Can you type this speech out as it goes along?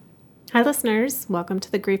Hi, listeners. Welcome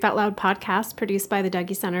to the Grief Out Loud podcast produced by the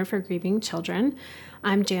Dougy Center for Grieving Children.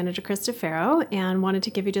 I'm Jana DeCristofaro and wanted to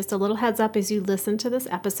give you just a little heads up as you listen to this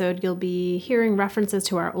episode. You'll be hearing references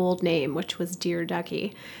to our old name, which was Dear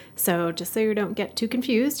Dougy. So just so you don't get too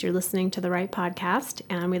confused, you're listening to the right podcast,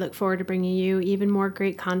 and we look forward to bringing you even more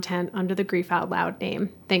great content under the Grief Out Loud name.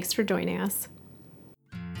 Thanks for joining us.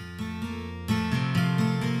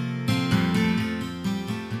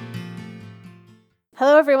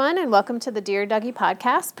 Hello, everyone, and welcome to the Dear Dougy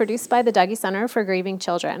podcast, produced by the Dougy Center for Grieving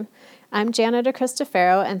Children. I'm Jana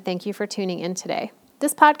DeCristofaro, and thank you for tuning in today.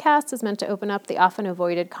 This podcast is meant to open up the often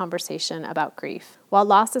avoided conversation about grief. While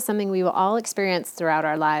loss is something we will all experience throughout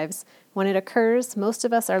our lives, when it occurs, most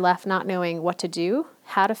of us are left not knowing what to do,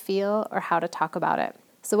 how to feel, or how to talk about it.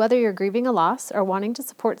 So whether you're grieving a loss or wanting to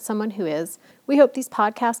support someone who is, we hope these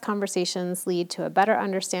podcast conversations lead to a better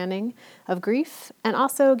understanding of grief and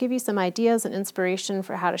also give you some ideas and inspiration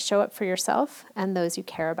for how to show up for yourself and those you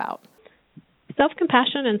care about.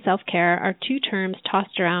 Self-compassion and self-care are two terms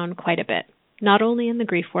tossed around quite a bit, not only in the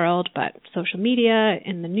grief world, but social media,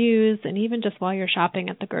 in the news, and even just while you're shopping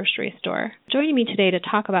at the grocery store. Joining me today to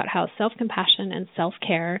talk about how self-compassion and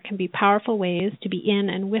self-care can be powerful ways to be in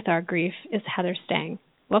and with our grief is Heather Stang.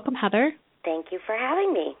 Welcome, Heather. Thank you for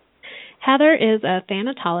having me. Heather is a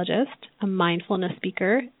thanatologist, a mindfulness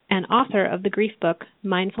speaker, and author of the grief book,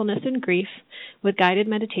 Mindfulness in Grief, with guided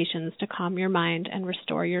meditations to calm your mind and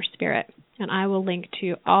restore your spirit. And I will link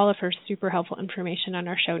to all of her super helpful information on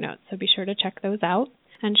our show notes, so be sure to check those out.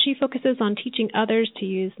 And she focuses on teaching others to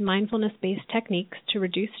use mindfulness-based techniques to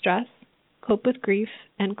reduce stress, cope with grief,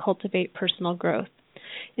 and cultivate personal growth.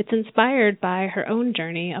 It's inspired by her own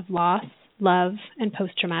journey of loss, love, and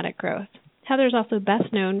post-traumatic growth. Heather is also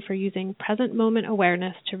best known for using present moment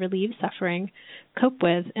awareness to relieve suffering, cope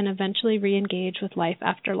with, and eventually re-engage with life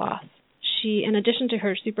after loss. She, in addition to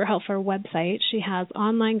her super helpful website, she has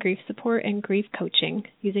online grief support and grief coaching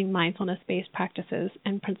using mindfulness-based practices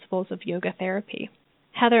and principles of yoga therapy.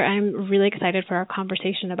 Heather, I'm really excited for our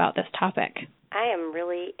conversation about this topic. I am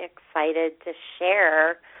really excited to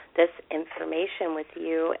share this information with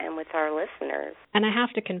you and with our listeners. And I have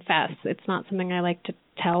to confess, it's not something I like to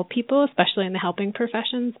tell people, especially in the helping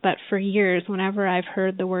professions, but for years, whenever I've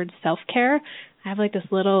heard the word self-care, I have like this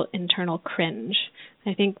little internal cringe.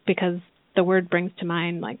 I think because the word brings to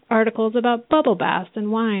mind like articles about bubble baths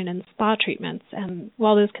and wine and spa treatments. And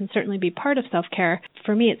while those can certainly be part of self-care,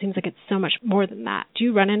 for me it seems like it's so much more than that. Do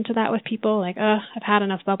you run into that with people? Like, I've had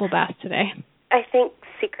enough bubble baths today. I think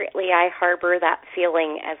secretly I harbor that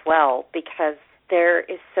feeling as well, because there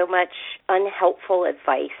is so much unhelpful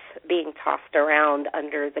advice being tossed around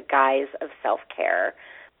under the guise of self-care.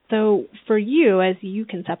 So for you, as you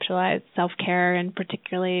conceptualize self-care, and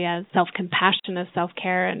particularly as self-compassion as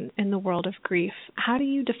self-care in the world of grief, how do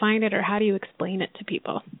you define it or how do you explain it to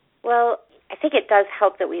people? Well, I think it does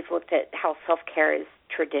help that we've looked at how self-care is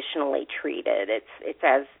traditionally treated. It's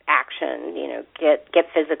as action, get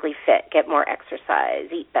physically fit, get more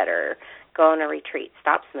exercise, eat better, go on a retreat,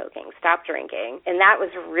 stop smoking, stop drinking. And that was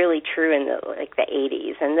really true in the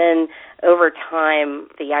 80s. And then over time,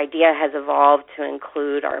 the idea has evolved to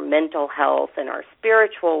include our mental health and our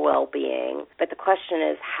spiritual well-being. But the question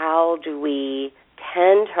is, how do we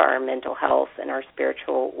tend to our mental health and our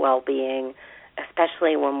spiritual well-being,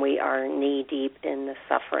 especially when we are knee-deep in the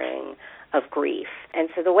suffering of grief? And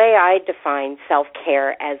so the way I define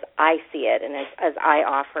self-care as I see it and as I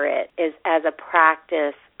offer it is as a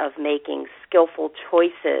practice of making skillful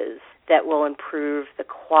choices that will improve the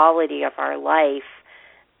quality of our life,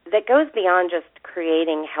 that goes beyond just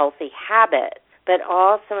creating healthy habits, but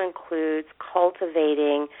also includes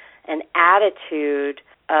cultivating an attitude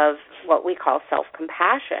of what we call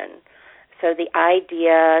self-compassion. So the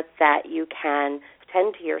idea that you can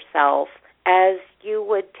tend to yourself as you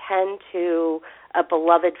would tend to a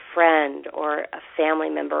beloved friend or a family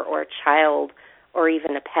member or a child or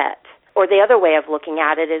even a pet. Or the other way of looking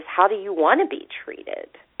at it is, how do you want to be treated?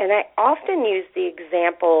 And I often use the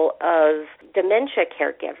example of dementia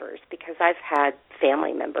caregivers, because I've had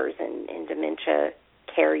family members in dementia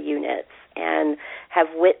care units and have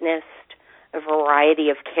witnessed a variety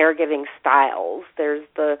of caregiving styles. There's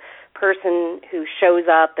the person who shows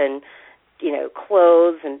up and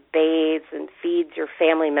clothes and bathes and feeds your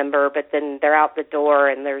family member, but then they're out the door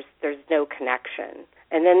and there's no connection.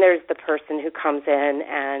 And then there's the person who comes in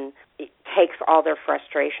and takes all their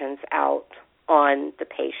frustrations out on the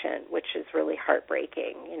patient, which is really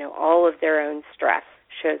heartbreaking. All of their own stress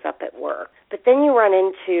shows up at work. But then you run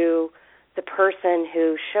into the person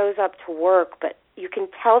who shows up to work, but you can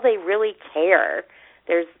tell they really care.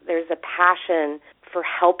 There's a passion for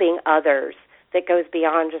helping others that goes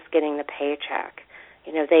beyond just getting the paycheck.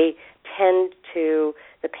 They tend to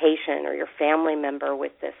the patient or your family member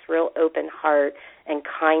with this real open heart and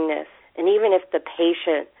kindness. And even if the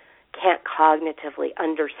patient can't cognitively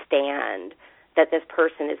understand that this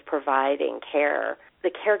person is providing care, the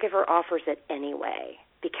caregiver offers it anyway,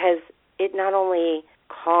 because it not only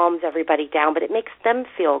calms everybody down, but it makes them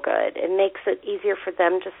feel good. It makes it easier for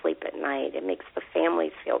them to sleep at night. It makes the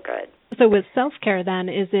families feel good. So with self-care then,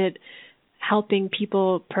 is it helping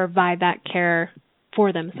people provide that care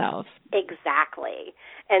for themselves? Exactly.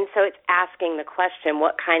 And so it's asking the question,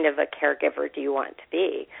 what kind of a caregiver do you want to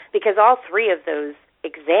be? Because all three of those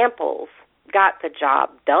examples got the job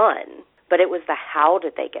done, but it was the how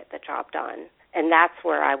did they get the job done. And that's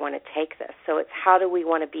where I want to take this. So it's how do we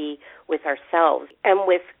want to be with ourselves? And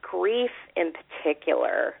with grief in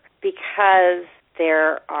particular, because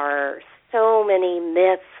there are so many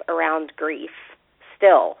myths around grief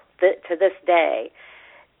still to this day,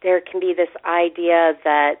 there can be this idea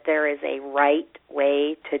that there is a right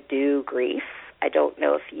way to do grief. I don't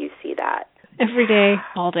know if you see that. Every day,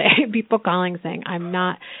 all day, people calling saying, I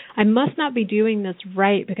must not be doing this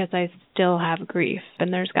right because I still have grief.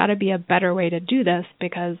 And there's got to be a better way to do this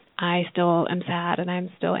because I still am sad and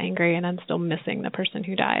I'm still angry and I'm still missing the person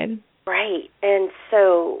who died. Right. And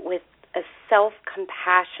so with a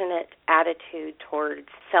self-compassionate attitude towards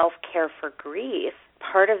self-care for grief,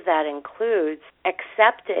 part of that includes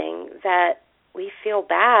accepting that we feel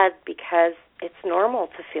bad because it's normal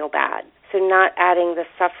to feel bad. So not adding the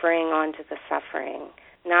suffering onto the suffering,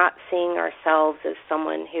 not seeing ourselves as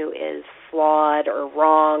someone who is flawed or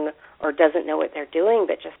wrong or doesn't know what they're doing,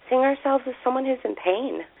 but just seeing ourselves as someone who's in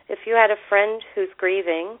pain. If you had a friend who's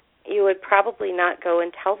grieving, you would probably not go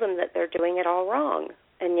and tell them that they're doing it all wrong.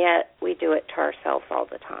 And yet we do it to ourselves all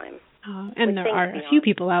the time. And there are a few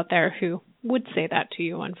people out there who would say that to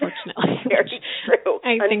you, unfortunately. Very true.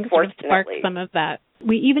 I think sort of sparks some of that.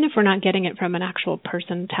 Even if we're not getting it from an actual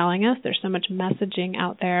person telling us, there's so much messaging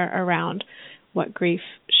out there around what grief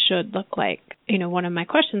should look like. One of my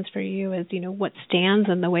questions for you is, what stands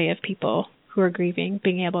in the way of people who are grieving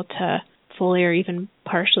being able to fully or even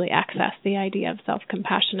partially access the idea of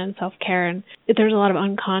self-compassion and self-care? And there's a lot of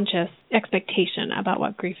unconscious expectation about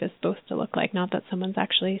what grief is supposed to look like. Not that someone's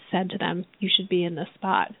actually said to them, you should be in this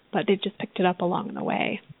spot, but they've just picked it up along the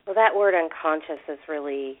way. Well, that word unconscious is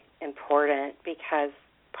really important because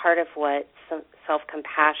part of what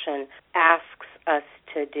self-compassion asks us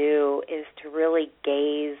to do is to really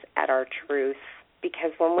gaze at our truth.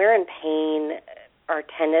 Because when we're in pain, our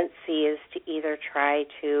tendency is to either try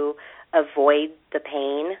to avoid the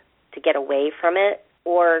pain, to get away from it,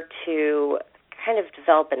 or to kind of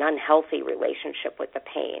develop an unhealthy relationship with the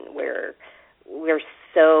pain where we're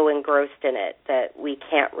so engrossed in it that we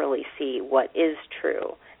can't really see what is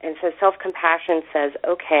true. And so self-compassion says,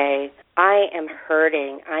 okay, I am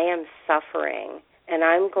hurting, I am suffering, and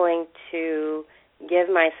I'm going to give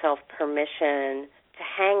myself permission to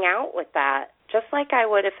hang out with that, just like I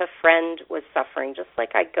would if a friend was suffering, just like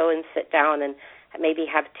I'd go and sit down and maybe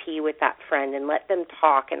have tea with that friend and let them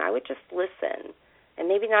talk, and I would just listen and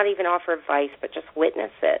maybe not even offer advice, but just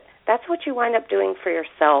witness it. That's what you wind up doing for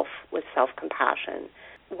yourself with self-compassion.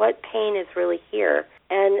 What pain is really here?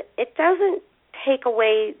 And it doesn't take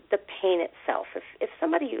away the pain itself. If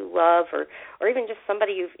somebody you love or even just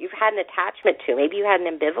somebody you've had an attachment to, maybe you had an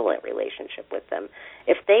ambivalent relationship with them,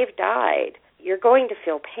 if they've died, you're going to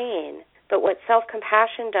feel pain. But what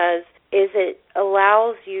self-compassion does is it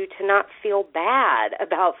allows you to not feel bad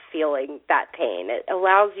about feeling that pain. It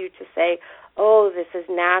allows you to say, oh, this is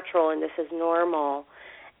natural and this is normal.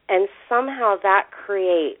 And somehow that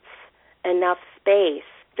creates enough space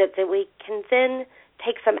that we can then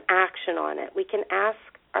take some action on it. We can ask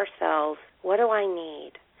ourselves, what do I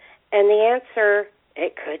need? And the answer,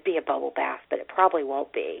 it could be a bubble bath, but it probably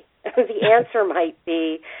won't be. The answer might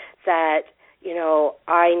be that,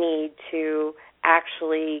 I need to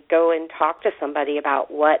actually go and talk to somebody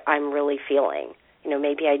about what I'm really feeling.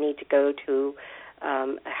 Maybe I need to go to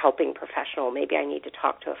a helping professional. Maybe I need to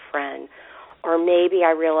talk to a friend. Or maybe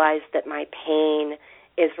I realize that my pain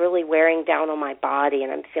is really wearing down on my body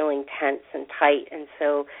and I'm feeling tense and tight. And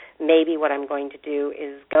so maybe what I'm going to do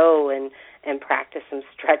is go and practice some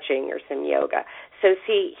stretching or some yoga. So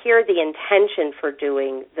see, here the intention for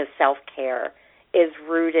doing the self-care is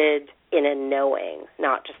rooted in a knowing,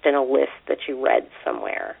 not just in a list that you read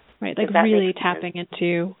somewhere. Right, like really tapping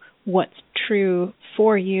into what's true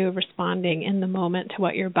for you, responding in the moment to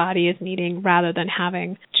what your body is needing rather than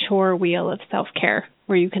having a chore wheel of self-care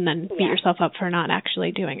where you can then beat yourself up for not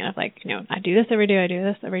actually doing it. Like, I do this every day, I do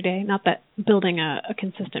this every day. Not that building a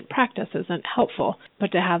consistent practice isn't helpful,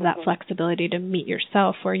 but to have that flexibility to meet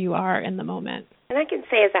yourself where you are in the moment. And I can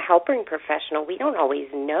say as a helping professional, we don't always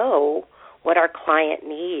know what our client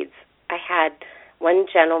needs. I had one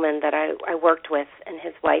gentleman that I worked with, and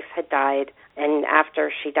his wife had died, and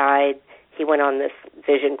after she died, he went on this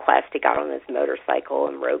vision quest. He got on his motorcycle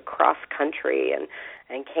and rode cross-country and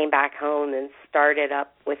came back home and started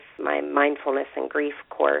up with my mindfulness and grief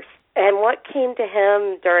course. And what came to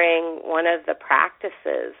him during one of the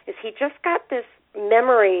practices is he just got this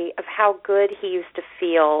memory of how good he used to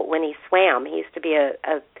feel when he swam. He used to be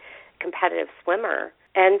a competitive swimmer.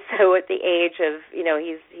 And so at the age of,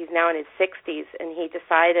 he's now in his 60s, and he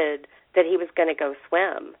decided that he was going to go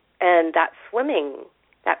swim. And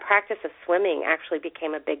that practice of swimming actually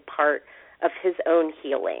became a big part of his own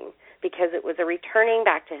healing, because it was a returning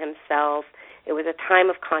back to himself. It was a time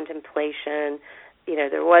of contemplation.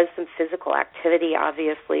 There was some physical activity,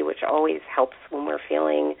 obviously, which always helps when we're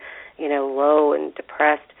feeling, low and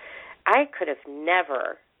depressed. I could have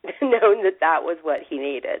never known that was what he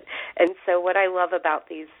needed. And so what I love about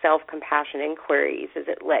these self-compassion inquiries is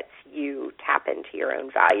it lets you tap into your own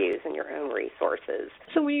values and your own resources.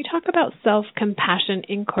 So when you talk about self-compassion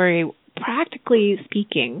inquiry, practically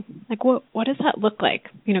speaking, like what does that look like?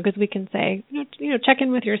 Because we can say, check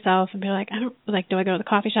in with yourself and be like, do I go to the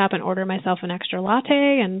coffee shop and order myself an extra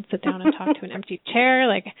latte and sit down and talk to an empty chair?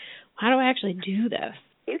 Like, how do I actually do this?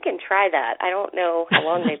 You can try that. I don't know how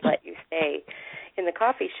long they'd let you stay in the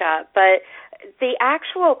coffee shop, but the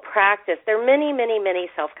actual practice, there are many, many, many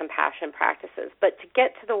self-compassion practices, but to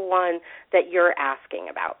get to the one that you're asking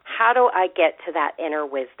about, how do I get to that inner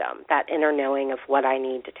wisdom, that inner knowing of what I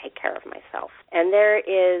need to take care of myself? And there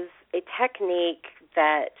is a technique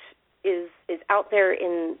that is out there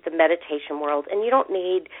in the meditation world, and you don't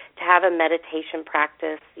need to have a meditation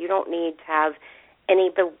practice. You don't need to have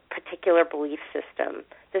any particular belief system.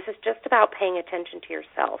 This is just about paying attention to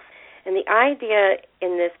yourself. And the idea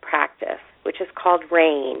in this practice, which is called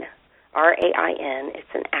RAIN, R-A-I-N, it's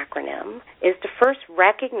an acronym, is to first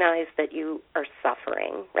recognize that you are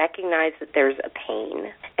suffering, recognize that there's a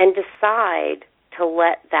pain, and decide to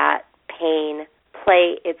let that pain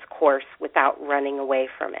play its course without running away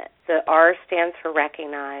from it. The R stands for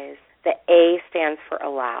recognize, the A stands for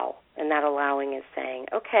allow, and that allowing is saying,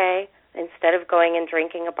 okay, instead of going and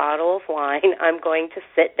drinking a bottle of wine, I'm going to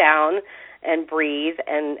sit down and breathe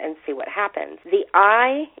and see what happens. The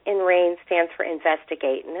I in RAIN stands for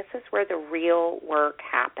investigate, and this is where the real work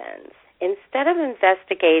happens. Instead of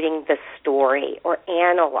investigating the story or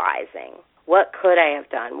analyzing, what could I have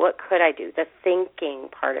done, what could I do, the thinking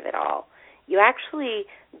part of it all, you actually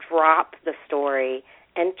drop the story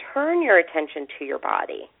and turn your attention to your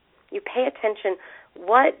body. You pay attention,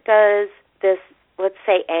 what does this, let's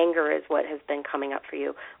say anger is what has been coming up for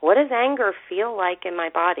you. What does anger feel like in my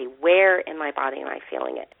body? Where in my body am I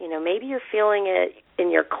feeling it? Maybe you're feeling it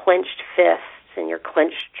in your clenched fists and your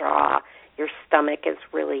clenched jaw. Your stomach is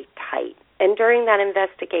really tight. And during that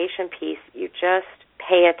investigation piece, you just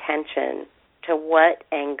pay attention to what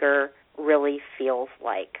anger really feels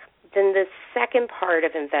like. Then the second part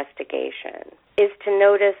of investigation is to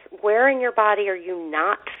notice where in your body are you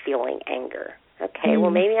not feeling anger. Okay,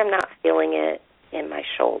 well, maybe I'm not feeling it in my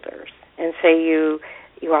shoulders. And so you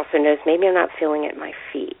also notice maybe I'm not feeling it in my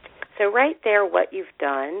feet. So right there, what you've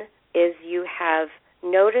done is you have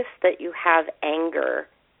noticed that you have anger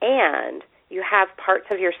and you have parts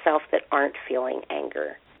of yourself that aren't feeling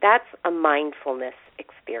anger. That's a mindfulness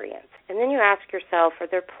experience. And then you ask yourself, are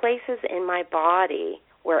there places in my body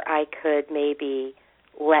where I could maybe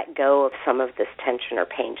let go of some of this tension or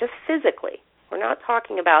pain, just physically? We're not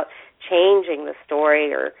talking about changing the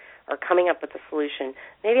story or coming up with a solution.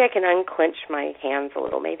 Maybe I can unclench my hands a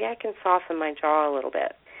little. Maybe I can soften my jaw a little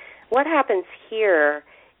bit. What happens here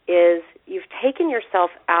is you've taken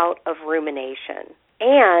yourself out of rumination,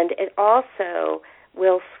 and it also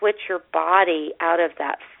will switch your body out of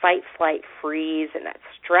that fight, flight, freeze, and that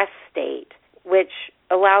stress state, which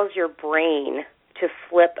allows your brain to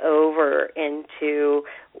flip over into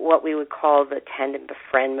what we would call the tend and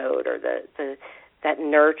befriend mode, or that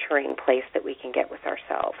nurturing place that we can get with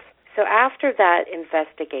ourselves. So after that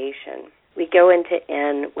investigation, we go into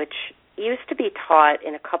N, which used to be taught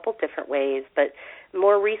in a couple different ways, but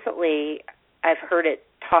more recently I've heard it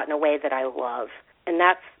taught in a way that I love, and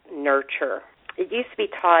that's nurture. It used to be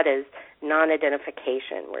taught as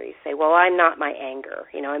non-identification, where you say, well, I'm not my anger.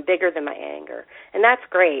 I'm bigger than my anger. And that's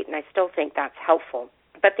great, and I still think that's helpful.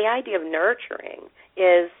 But the idea of nurturing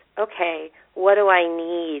is, okay, what do I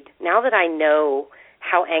need? Now that I know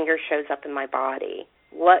how anger shows up in my body,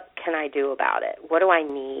 what can I do about it? What do I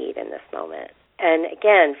need in this moment? And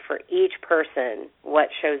again, for each person, what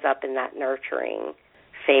shows up in that nurturing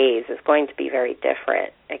phase is going to be very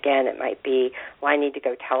different. Again, it might be, well, I need to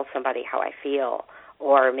go tell somebody how I feel,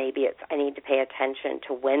 or maybe it's I need to pay attention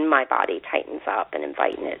to when my body tightens up and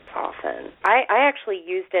inviting it to soften. I actually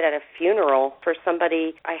used it at a funeral for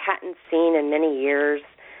somebody I hadn't seen in many years,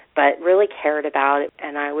 but really cared about it,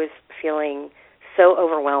 and I was feeling so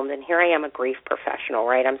overwhelmed. And here I am, a grief professional,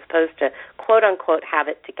 right? I'm supposed to, quote unquote, have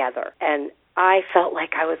it together. And I felt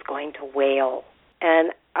like I was going to wail.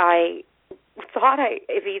 And I thought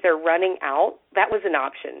of either running out, that was an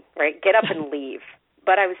option, right? Get up and leave.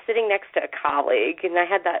 But I was sitting next to a colleague, and I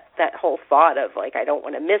had that whole thought of, like, I don't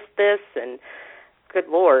want to miss this, and good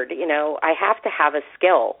Lord, I have to have a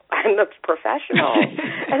skill. I'm a professional.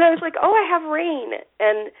 And I was like, oh, I have rain.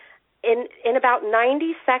 And in about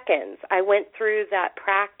 90 seconds, I went through that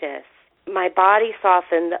practice. My body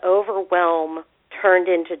softened, the overwhelm turned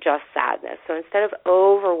into just sadness. So instead of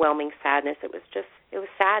overwhelming sadness, it was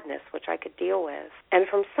sadness, which I could deal with. And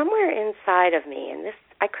from somewhere inside of me, and this,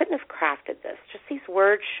 I couldn't have crafted this, just these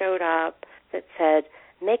words showed up that said,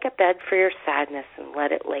 make a bed for your sadness and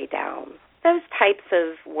let it lay down. Those types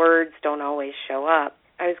of words don't always show up.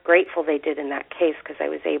 I was grateful they did in that case because I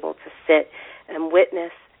was able to sit and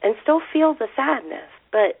witness and still feel the sadness,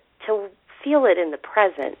 but to feel it in the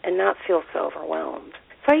present and not feel so overwhelmed.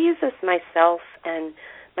 So I use this myself, and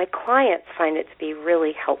my clients find it to be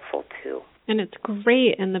really helpful too. And it's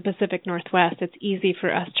great in the Pacific Northwest. It's easy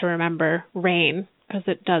for us to remember rain because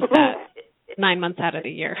it does that 9 months out of the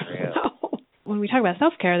year. So when we talk about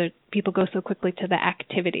self-care, people go so quickly to the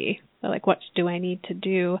activity. They're like, what do I need to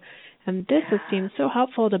do? And this has seemed so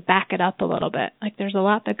helpful to back it up a little bit. Like there's a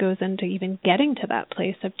lot that goes into even getting to that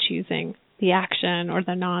place of choosing the action or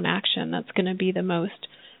the non-action that's going to be the most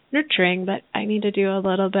nurturing, but I need to do a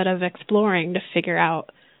little bit of exploring to figure out.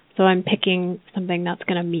 So I'm picking something that's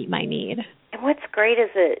going to meet my need. And what's great is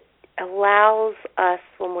it allows us,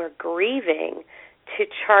 when we're grieving, to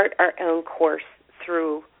chart our own course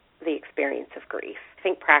through the experience of grief. I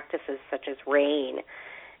think practices such as rain,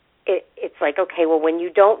 it's like, okay, well, when you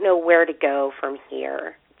don't know where to go from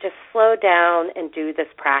here, just slow down and do this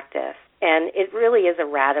practice. And it really is a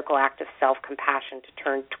radical act of self-compassion to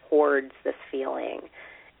turn towards this feeling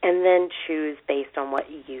and then choose based on what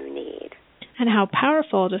you need. And how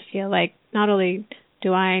powerful to feel like not only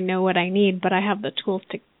do I know what I need, but I have the tools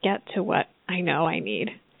to get to what I know I need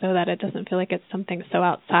so that it doesn't feel like it's something so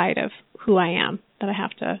outside of who I am that I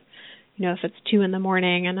have to, if it's 2 a.m.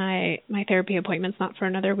 and my therapy appointment's not for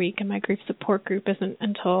another week and my grief support group isn't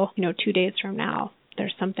until, 2 days from now,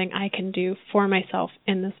 there's something I can do for myself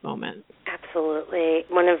in this moment. Absolutely.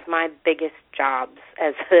 One of my biggest jobs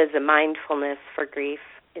as a mindfulness for grief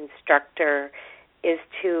instructor is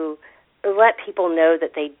to let people know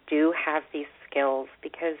that they do have these skills,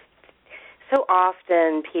 because so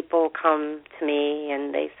often people come to me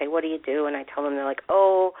and they say, what do you do? And I tell them, they're like,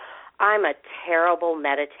 oh, I'm a terrible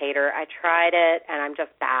meditator. I tried it and I'm just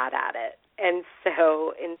bad at it. And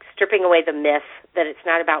so in stripping away the myth that it's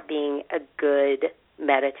not about being a good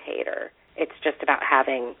meditator, it's just about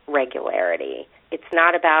having regularity. It's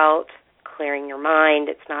not about clearing your mind.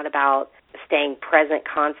 It's not about staying present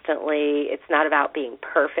constantly. It's not about being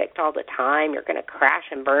perfect all the time. You're going to crash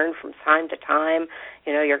and burn from time to time.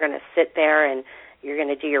 You're going to sit there and you're going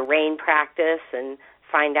to do your rain practice and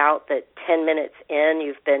find out that 10 minutes in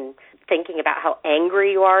you've been thinking about how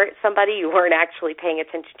angry you are at somebody. You weren't actually paying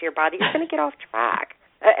attention to your body. You're going to get off track.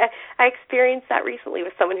 I experienced that recently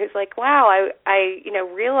with someone who's like, wow, I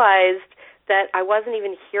realized that I wasn't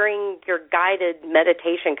even hearing your guided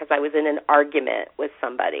meditation because I was in an argument with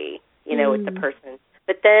somebody, with the person.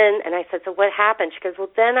 But then, and I said, so what happened? She goes,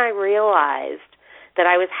 well, then I realized that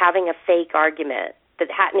I was having a fake argument that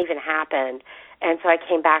hadn't even happened. And so I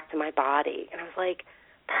came back to my body. And I was like,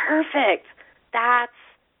 perfect. That's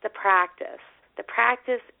the practice. The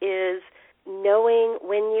practice is knowing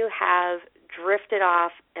when you have drifted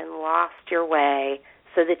off and lost your way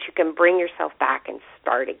so that you can bring yourself back and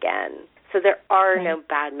start again. So there are no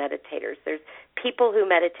bad meditators. There's people who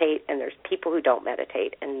meditate and there's people who don't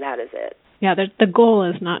meditate, and that is it. Yeah, the goal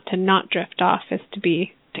is not to not drift off, is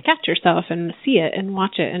to catch yourself and see it and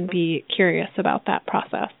watch it and be curious about that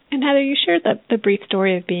process. And Heather, you shared the brief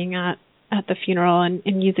story of being at the funeral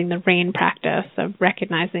and using the RAIN practice of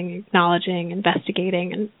recognizing, acknowledging,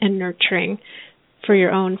 investigating, and nurturing for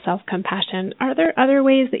your own self-compassion. Are there other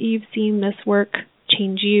ways that you've seen this work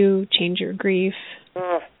change you, change your grief?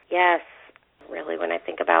 Yes. Really, when I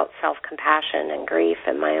think about self-compassion and grief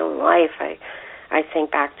in my own life, I I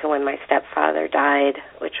think back to when my stepfather died,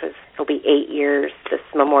 it'll be 8 years this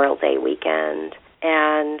Memorial Day weekend,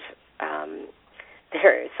 and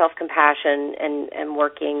their self-compassion and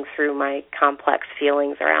working through my complex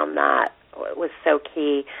feelings around that was so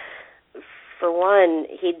key. For one,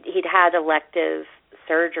 he'd had elective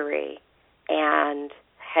surgery and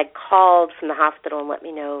had called from the hospital and let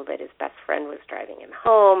me know that his best friend was driving him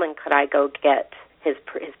home, and could I go get his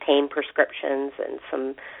pain prescriptions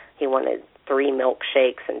and he wanted 3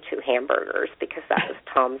 milkshakes and 2 hamburgers because that was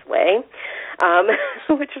Tom's way,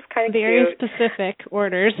 which was kind of very cute. specific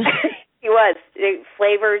orders. He was.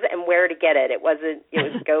 Flavors and where to get it. It was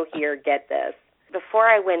go here, get this. Before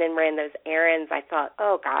I went and ran those errands, I thought,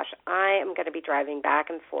 oh gosh, I am going to be driving back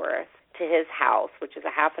and forth to his house, which is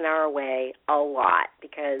a half an hour away, a lot,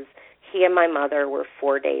 because he and my mother were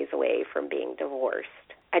 4 days away from being divorced.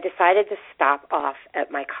 I decided to stop off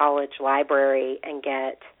at my college library and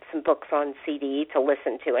get some books on CD to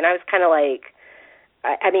listen to. And I was kind of like,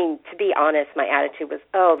 to be honest, my attitude was,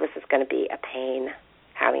 oh, this is going to be a pain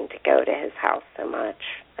having to go to his house so much.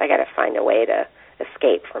 I got to find a way to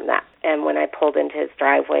escape from that. And when I pulled into his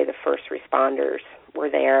driveway, the first responders were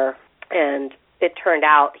there, and it turned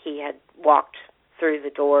out he had walked through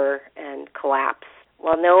the door and collapsed.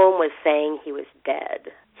 While no one was saying he was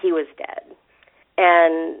dead, he was dead.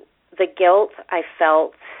 And the guilt I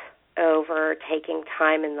felt over taking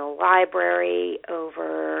time in the library,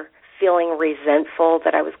 over feeling resentful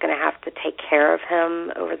that I was going to have to take care of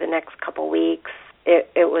him over the next couple weeks,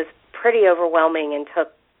 it was pretty overwhelming and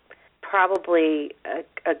took probably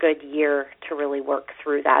a good year to really work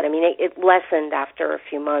through that. I mean, it lessened after a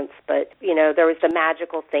few months, but, there was the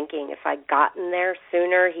magical thinking, if I'd gotten there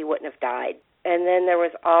sooner, he wouldn't have died. And then there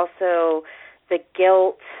was also the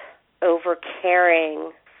guilt over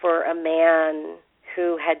caring for a man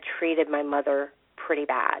who had treated my mother pretty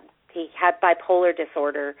bad. He had bipolar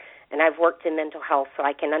disorder, and I've worked in mental health, so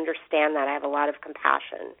I can understand that. I have a lot of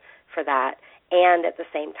compassion for that. And at the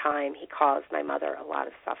same time, he caused my mother a lot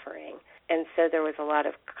of suffering. And so there was a lot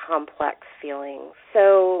of complex feelings.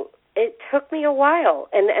 So it took me a while.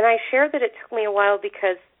 And I share that it took me a while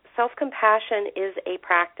because self-compassion is a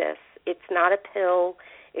practice. It's not a pill.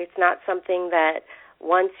 It's not something that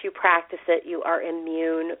once you practice it, you are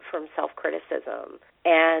immune from self-criticism.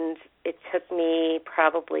 And it took me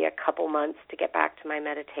probably a couple months to get back to my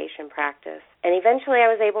meditation practice. And eventually I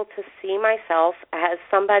was able to see myself as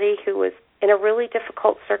somebody who was in a really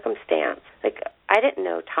difficult circumstance. Like, I didn't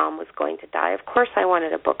know Tom was going to die. Of course I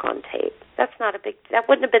wanted a book on tape. That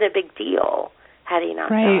wouldn't have been a big deal had he not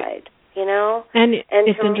died, And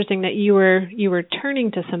it's interesting that you were turning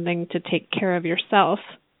to something to take care of yourself,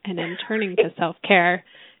 and in turning to self-care,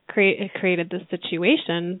 it created this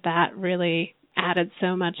situation that really added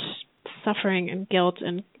so much suffering and guilt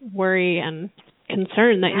and worry and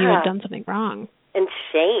concern that you had done something wrong. And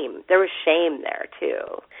shame. There was shame there,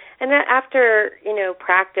 too. And then after,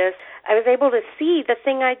 practice, I was able to see the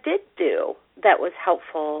thing I did do that was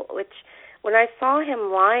helpful, which when I saw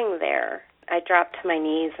him lying there, I dropped to my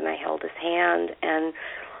knees and I held his hand, and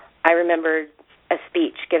I remembered a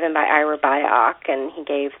speech given by Ira Byock, and he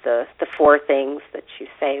gave the 4 things that you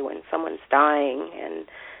say when someone's dying,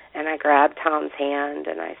 and I grabbed Tom's hand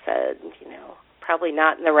and I said, probably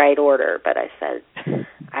not in the right order, but I said,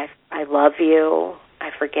 I love you, I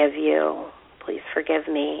forgive you, please forgive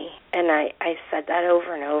me. And I said that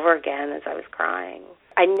over and over again as I was crying.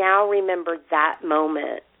 I now remember that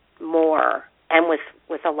moment more, and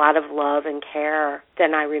with a lot of love and care,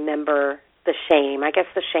 than I remember the shame. I guess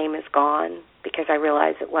the shame is gone because I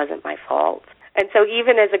realized it wasn't my fault. And so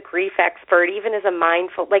even as a grief expert, even as a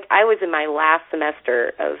mindful, I was in my last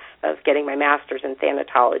semester of getting my master's in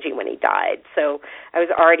thanatology when he died. So I was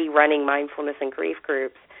already running mindfulness and grief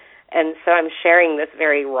groups. And so I'm sharing this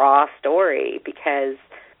very raw story because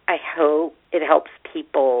I hope it helps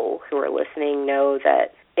people who are listening know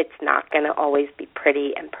that it's not going to always be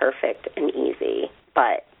pretty and perfect and easy.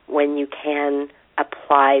 But when you can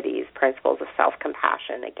apply these principles of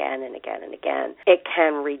self-compassion again and again and again, it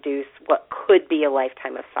can reduce what could be a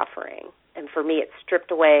lifetime of suffering. And for me, it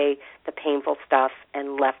stripped away the painful stuff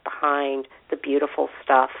and left behind the beautiful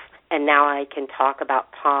stuff. And now I can talk about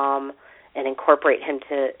Tom and incorporate him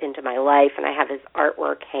into my life. And I have his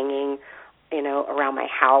artwork hanging, around my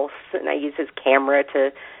house, and I use his camera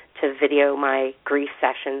to video my grief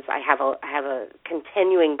sessions. I have a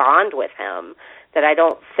continuing bond with him that I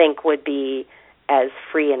don't think would be as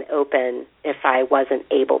free and open if I wasn't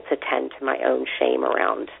able to tend to my own shame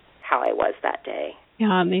around how I was that day.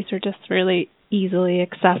 Yeah, and these are just really easily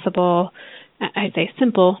accessible, I'd say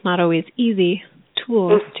simple, not always easy,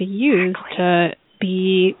 tools to use to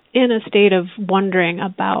be in a state of wondering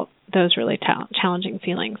about those really challenging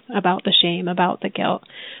feelings, about the shame, about the guilt,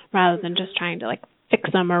 rather than just trying to like fix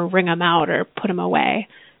them or wring them out or put them away.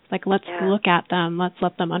 Like, let's look at them, let's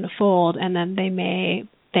let them unfold, and then they may,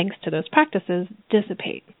 thanks to those practices,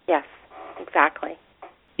 dissipate. Yes, exactly.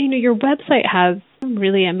 You know, your website has some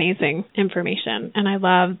really amazing information, and I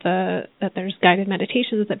love that there's guided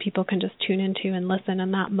meditations that people can just tune into and listen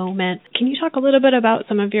in that moment. Can you talk a little bit about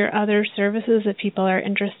some of your other services if people are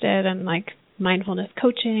interested in, like, mindfulness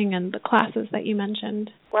coaching and the classes that you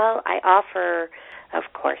mentioned? Well, I offer, of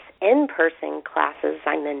course, in-person classes.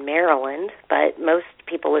 I'm in Maryland, but most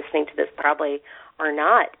people listening to this probably are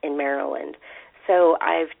not in Maryland. So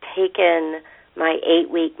I've taken my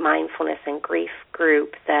 8-week mindfulness and grief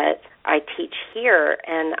group that I teach here,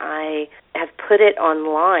 and I have put it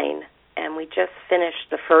online. And we just finished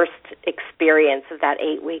the first experience of that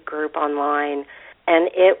 8-week group online, and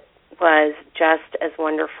it was just as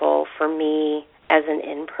wonderful for me as an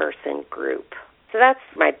in-person group. So that's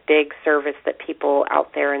my big service that people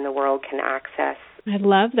out there in the world can access. I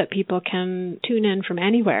love that people can tune in from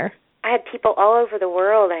anywhere. I had people all over the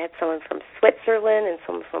world. I had someone from Switzerland and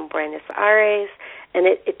someone from Buenos Aires, and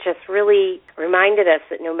it just really reminded us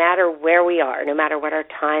that no matter where we are, no matter what our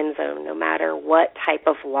time zone, no matter what type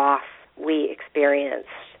of loss we experienced,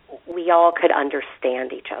 we all could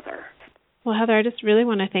understand each other. Well, Heather, I just really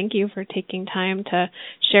want to thank you for taking time to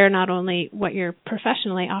share not only what you're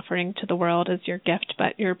professionally offering to the world as your gift,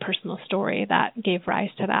 but your personal story that gave rise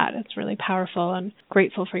to that. It's really powerful, and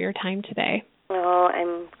grateful for your time today. Well,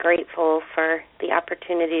 I'm grateful for the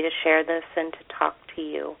opportunity to share this and to talk to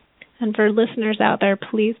you. And for listeners out there,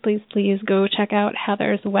 please, please, please go check out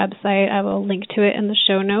Heather's website. I will link to it in the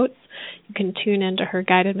show notes. You can tune into her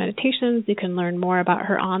guided meditations. You can learn more about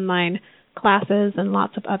her online classes and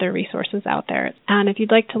lots of other resources out there. And if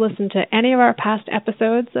you'd like to listen to any of our past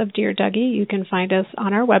episodes of Dear Dougie, you can find us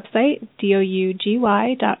on our website,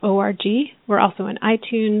 dougy.org. We're also in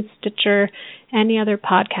iTunes, Stitcher, any other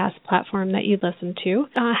podcast platform that you listen to.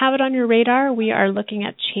 Have it on your radar. We are looking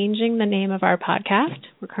at changing the name of our podcast.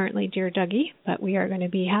 We're currently Dear Dougie, but we are going to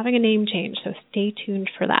be having a name change, so stay tuned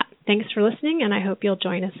for that. Thanks for listening, and I hope you'll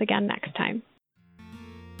join us again next time.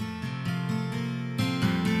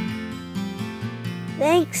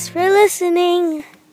 Thanks for listening.